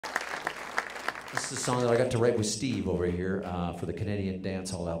This is a song that I got to write with Steve over here for the Canadian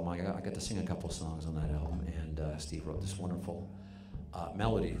Dancehall album. I got to sing a couple songs on that album, and Steve wrote this wonderful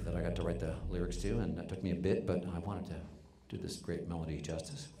melody that I got to write the lyrics to, and that took me a bit, but I wanted to do this great melody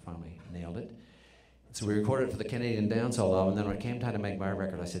justice. Finally nailed it. So we recorded it for the Canadian Dancehall album, and then when it came time to make my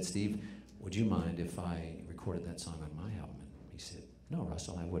record, I said, Steve, would you mind if I recorded that song on my album? And he said, no,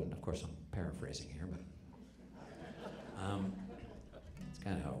 Russell, I wouldn't. Of course, I'm paraphrasing here, but it's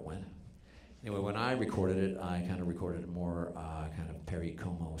kind of how it went. Anyway, when I recorded it, I kind of recorded it more kind of Perry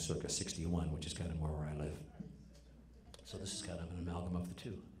Como circa 61, which is kind of more where I live. So this is kind of an amalgam of the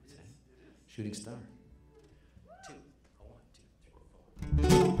two. Shooting Star. 2. 1, 2, 3,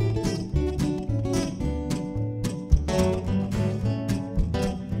 4.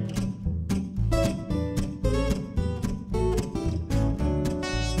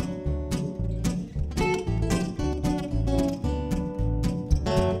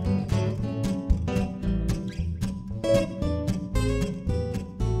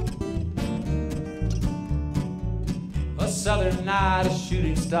 Southern night, a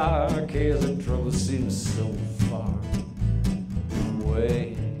shooting star, cares of trouble seems so far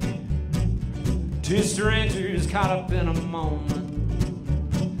away. Two strangers caught up in a moment,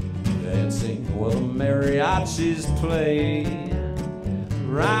 dancing while the mariachis play.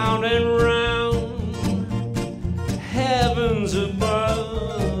 Round and round, heavens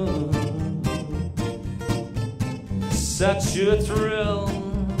above, such a thrill,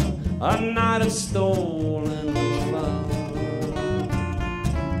 a night of stolen love.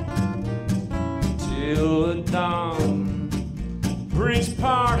 Till the dawn brings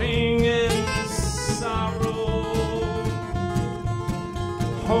parting and sorrow,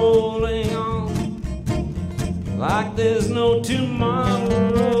 holding on like there's no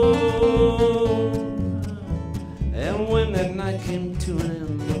tomorrow. And when that night came to an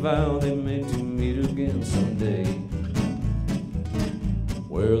end, the vow they made to meet again someday,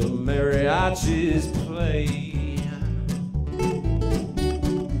 where the mariachis play.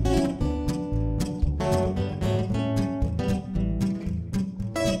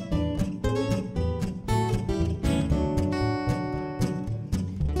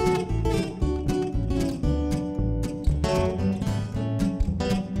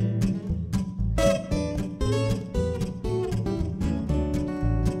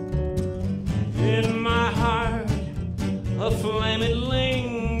 In my heart, a flame it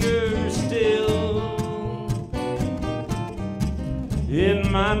lingers still.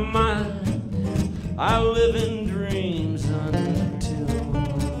 In my mind, I live in dreams until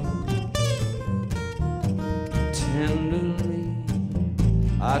tenderly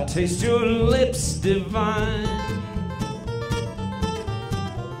I taste your lips divine.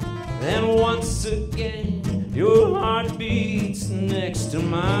 And once again, your heart beats next to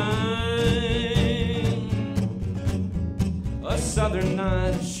mine. A southern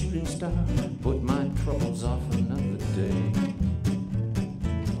night, a shooting star, put my troubles off another day.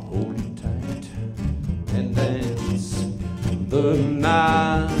 Hold you tight and dance the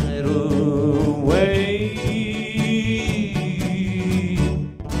night away.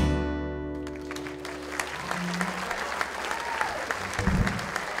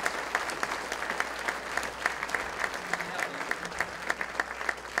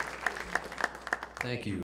 Thank you.